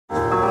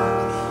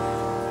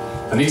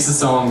Der nächste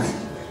Song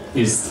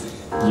ist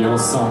Your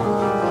Song.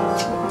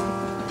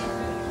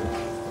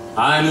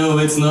 I know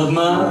it's not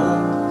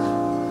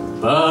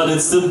much, but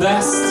it's the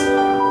best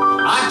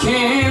I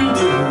can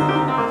do.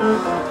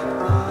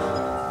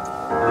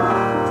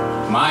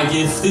 My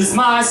gift is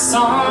my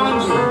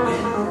song, yeah.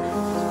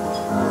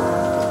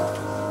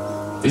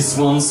 This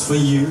one's for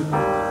you.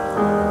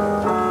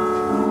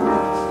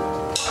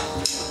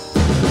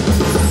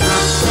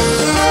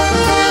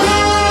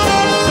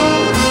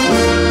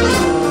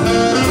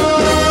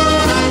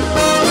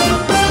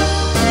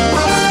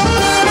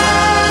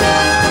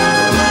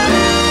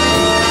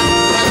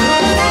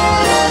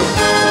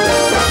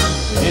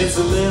 It's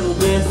a little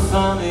bit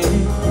funny,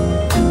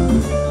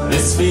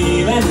 this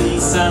feeling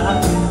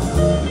inside.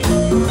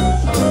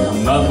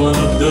 I'm not one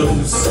of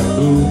those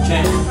who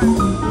can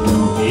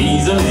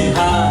easily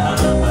hide.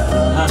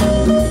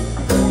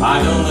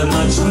 I don't have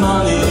much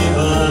money,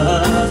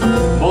 but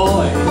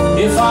boy,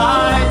 if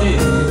I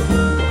did,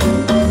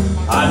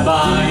 I'd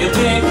buy a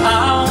big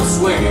house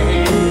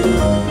where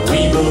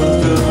we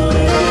both could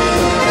live.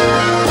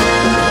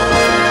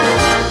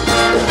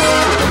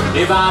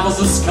 If I was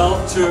a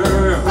sculptor,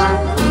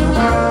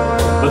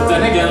 but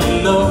then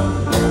again, no,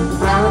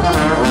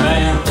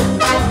 man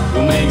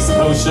who makes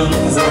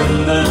potions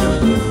and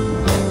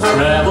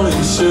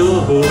traveling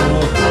show.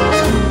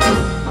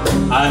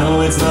 I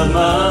know it's not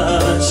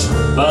much,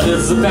 but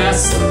it's the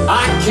best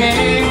I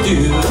can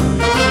do.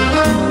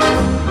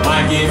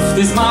 My gift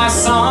is my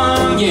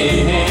song,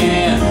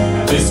 yeah,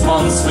 this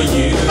one's for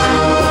you.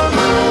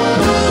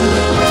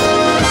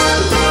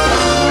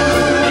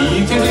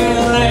 You can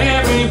tell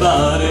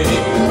everybody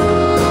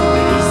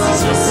this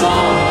is your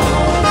song.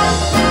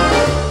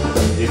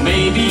 It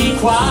may be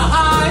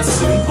quite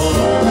simple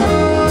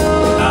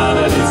now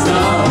that it's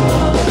done.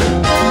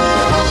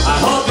 I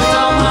hope you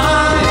don't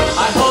mind,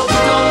 I hope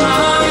you don't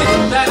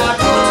mind that I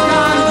put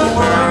down the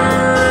word.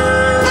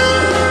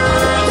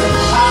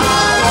 How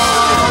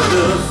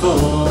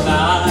wonderful I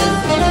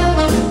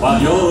feel while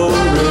you're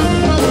in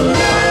the world.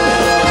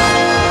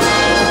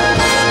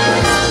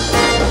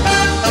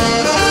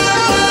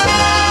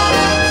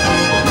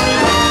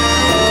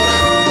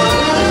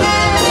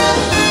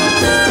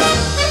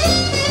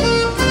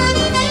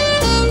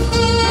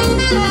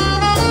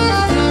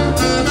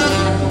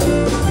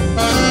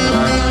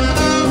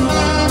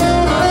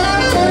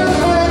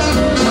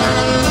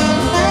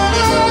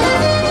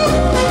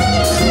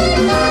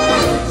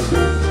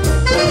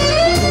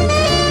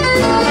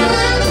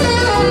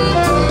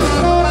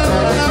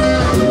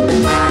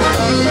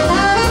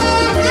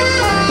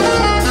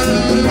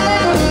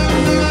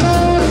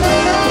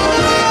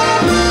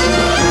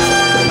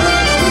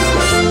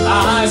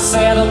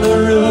 Sat on the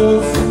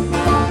roof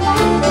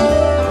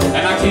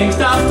and I kicked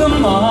out the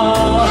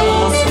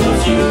moss. A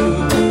few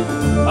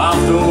of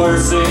the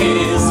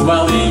verses,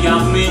 well, they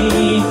got me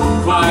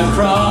quite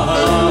cross.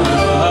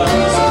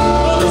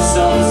 But the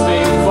sun's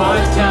been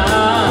quite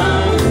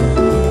kind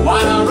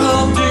while I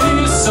wrote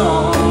this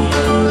song.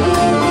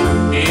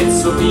 It's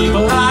for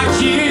people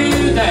like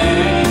you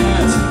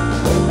that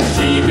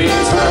keep it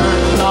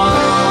turned on.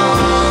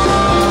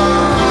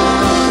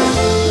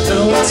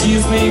 Don't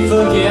tease me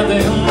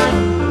forgetting,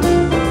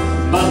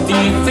 but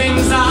the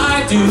things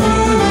I do, you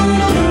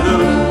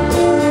know,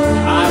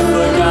 I've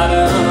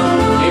forgotten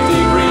if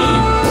they're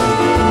green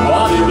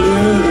or they're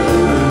blue.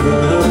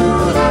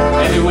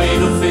 Anyway,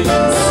 the things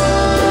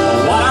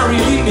are what I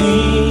really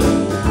need.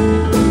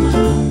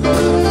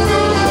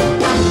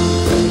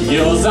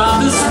 Yours are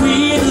the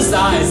sweetest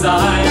eyes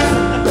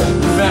I've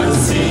ever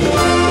seen.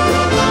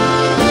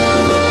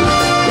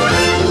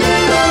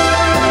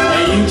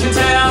 And you can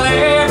tell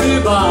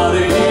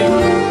everybody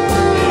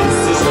this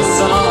is your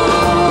song.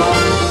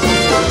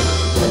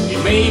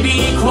 Maybe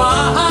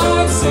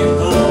quite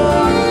simple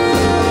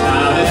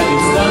now that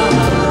it's done.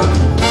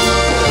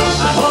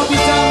 I hope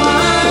you don't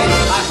mind,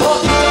 I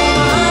hope you don't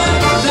mind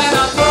that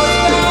I put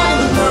down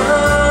the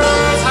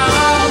words.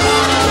 How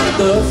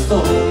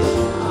wonderful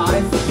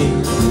I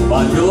feel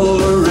while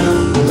you're in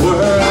the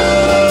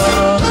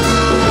world.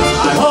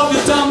 I hope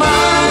you don't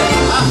mind,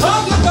 I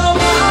hope you don't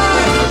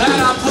mind that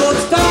I put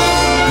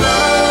down the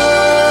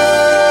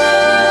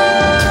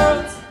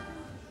words.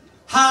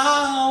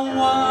 How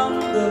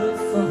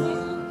wonderful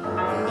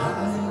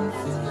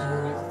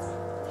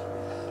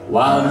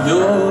while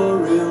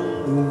you're in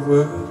the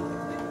world.